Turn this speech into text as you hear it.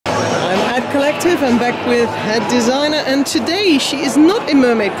at Collectif. I'm back with head designer, and today she is not a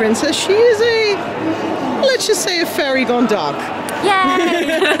mermaid princess, she is a, let's just say, a fairy gone dark. Yay!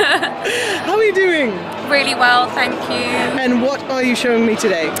 How are you doing? Really well, thank you. And what are you showing me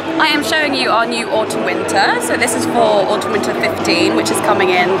today? I am showing you our new autumn-winter. So this is for autumn-winter 15, which is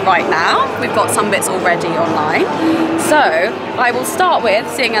coming in right now. We've got some bits already online. So I will start with,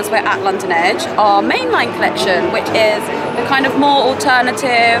 seeing as we're at London Edge, our mainline collection, which is the kind of more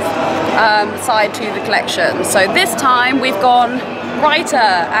alternative side to the collection. So this time we've gone brighter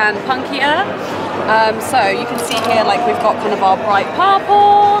and punkier. So you can see here, like, we've got kind of our bright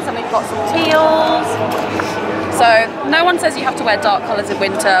purples and we've got some teals. So no one says you have to wear dark colours in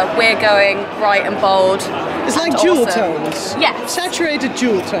winter. We're going bright and bold. It's like jewel tones. Yeah. Saturated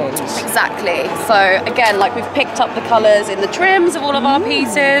jewel tones. Exactly. So again, like, we've picked up the colours in the trims of all of our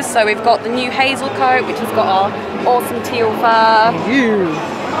pieces. So we've got the new hazel coat, which has got our awesome teal fur.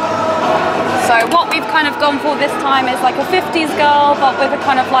 So what we've kind of gone for this time is like a 50s girl, but with a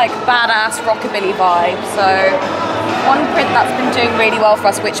kind of like badass rockabilly vibe. So one print that's been doing really well for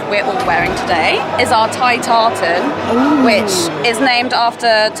us, which we're all wearing today, is our Ty tartan, which is named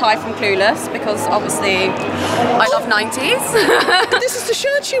after Ty from Clueless, because obviously I love 90s. This is the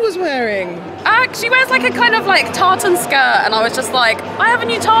shirt she was wearing. She wears like a kind of like tartan skirt, and I was just like, I have a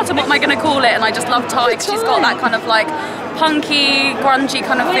new tartan, what am I going to call it? And I just love Ty because she's got that kind of like punky, grungy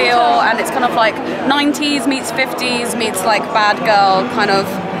kind of feel, and it's kind of like 90s meets 50s meets like bad girl kind of.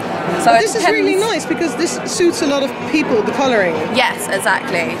 So this is really nice because this suits a lot of people, the colouring. Yes,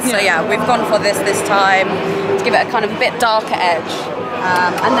 exactly. So yeah, we've gone for this time to give it a kind of a bit darker edge.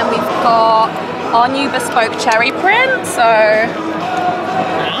 And then we've got our new bespoke cherry print. So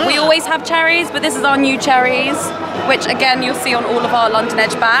we always have cherries, but this is our new cherries, which again you'll see on all of our London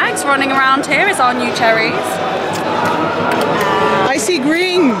Edge bags running around here is our new cherries. I see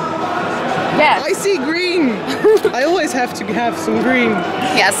green. Yes. I see green. I always have to have some green.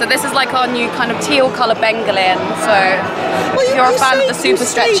 Yeah, so this is like our new kind of teal colour Bengalin. So if you're a fan of the super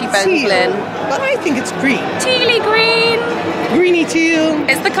stretchy Bengalin. But I think it's green. Tealy green. Greeny teal.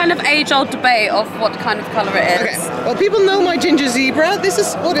 It's the kind of age-old debate of what kind of colour it is. Okay. Well, people know my ginger zebra. This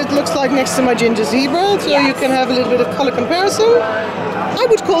is what it looks like next to my ginger zebra. So you can have a little bit of colour comparison. I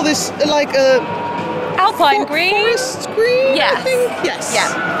would call this like a Alpine green? Forest green, yes. I think? Yes. Yeah.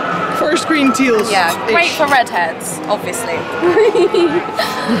 Forest green teals. Yeah, great for redheads, obviously.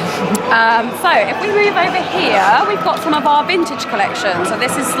 So if we move over here, we've got some of our vintage collection. So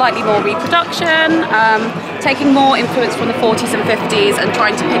this is slightly more reproduction, taking more influence from the 40s and 50s and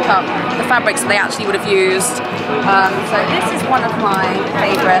trying to pick up the fabrics that they actually would have used. So this is one of my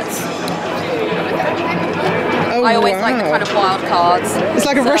favourites. I always like the kind of wild cards. It's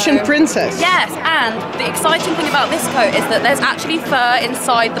like a Russian princess. Yes, and the exciting thing about this coat is that there's actually fur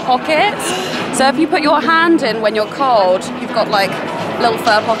inside the pockets. So if you put your hand in when you're cold, you've got like a little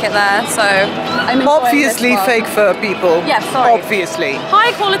fur pocket there. So I'm obviously fake fur, people. Yeah, sorry. Obviously.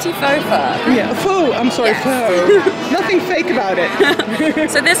 High quality faux fur. Yeah, faux. I'm sorry, faux. Nothing fake about it.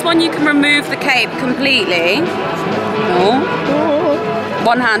 So this one you can remove the cape completely.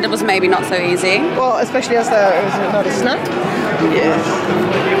 One-handed was maybe not so easy. Well, especially as there is not a snap. Yes.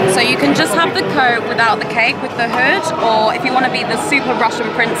 So you can just have the coat without the cape with the hood, or if you want to be the super Russian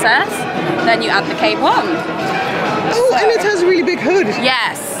princess, then you add the cape on. Oh, and it has a really big hood.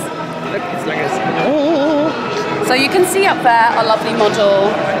 Yes. Look, it's like a... So you can see up there a lovely model.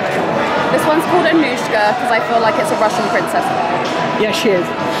 This one's called Anushka because I feel like it's a Russian princess. Yeah, she is.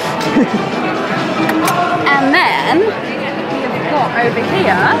 And then over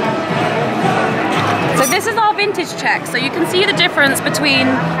here. So this is our vintage check. So you can see the difference between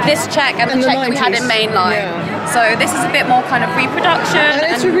this check and the check that we had in mainline. Yeah. So this is a bit more kind of reproduction.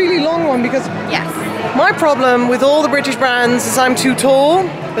 And it's a really long one because yes. My problem with all the British brands is I'm too tall,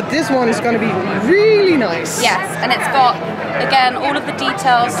 but this one is going to be really nice. Yes, and it's got, again, all of the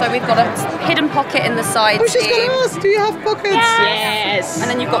details. So we've got a hidden pocket in the side. I was just going to ask, do you have pockets? Yes. And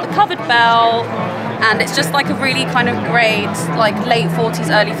then you've got the covered belt. And it's just like a really kind of great, like late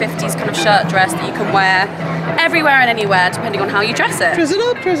 40s, early 50s kind of shirt dress that you can wear everywhere and anywhere, depending on how you dress it. Dress it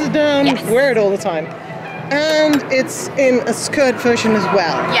up, dress it down, wear it all the time. And it's in a skirt version as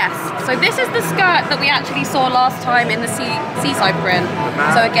well. Yes, so this is the skirt that we actually saw last time in the seaside print.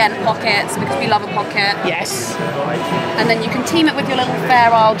 So again, pockets, because we love a pocket. Yes. And then you can team it with your little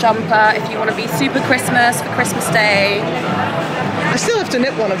Fair Isle jumper if you want to be super Christmas for Christmas Day. I still have to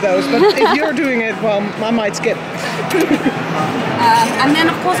knit one of those, but if you're doing it, well, I might skip. And then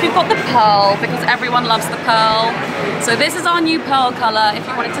of course we've got the pearl, because everyone loves the pearl. So this is our new pearl colour, if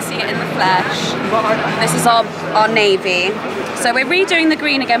you wanted to see it in the flesh. This is our navy. So we're redoing the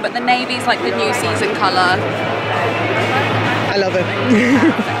green again, but the navy's like the new season colour. I love it.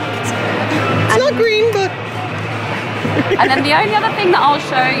 It's not green, but... And then the only other thing that I'll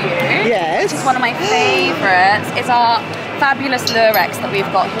show you, yes, which is one of my favourites, is our fabulous Lurex that we've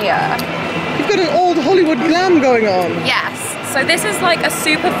got here. You've got an old Hollywood glam going on. Yes. So this is like a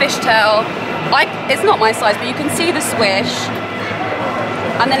super fishtail. It's not my size, but you can see the swish.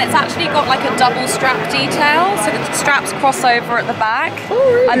 And then it's actually got like a double strap detail, so the straps cross over at the back,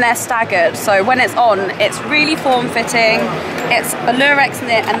 and they're staggered. So when it's on, it's really form-fitting. It's a Lurex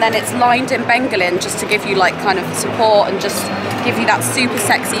knit, and then it's lined in Bengalin just to give you like kind of support and just give you that super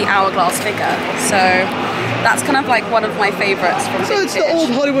sexy hourglass figure. So that's kind of like one of my favourites from So vintage. it's the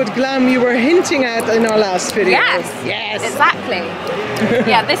old Hollywood glam you were hinting at in our last video. Yes, yes, exactly.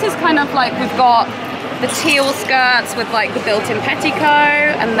 Yeah, this is kind of like, we've got the teal skirts with like the built-in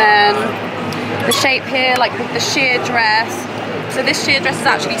petticoat, and then the shape here like with the sheer dress. So this sheer dress is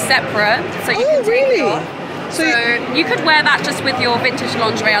actually separate, so you can take it off. So you could wear that just with your vintage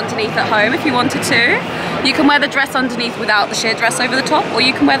lingerie underneath at home if you wanted to. You can wear the dress underneath without the sheer dress over the top, or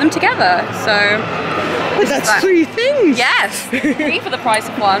you can wear them together. So but that's three things. Yes, 3 for the price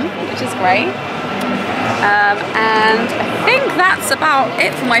of 1, which is great. And I think that's about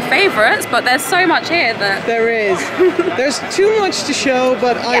it for my favourites, but there's so much here that... There is. There's too much to show,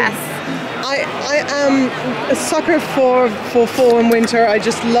 but yes. I am a sucker for fall and winter. I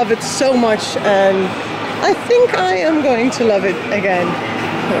just love it so much, and I think I am going to love it again.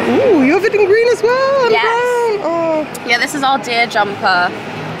 Ooh, you have it in green as well, and brown. Oh. Yeah, this is our deer jumper.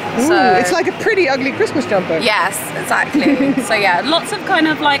 Ooh, So it's like a pretty ugly Christmas jumper. yes, exactly. So yeah, lots of kind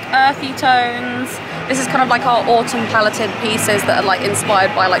of like earthy tones. This is kind of like our autumn paletted pieces that are like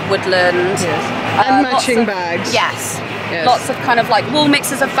inspired by like woodland. Yes. And matching bags. Yes. Yes. Lots of kind of like wool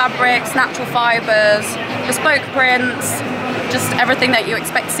mixes of fabrics, natural fibres, bespoke prints, just everything that you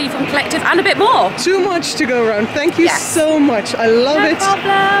expect to see from Collectif and a bit more. Too much to go around. Thank you Yes. so much. I love No it. problem.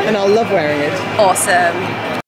 And I'll love wearing it. Awesome.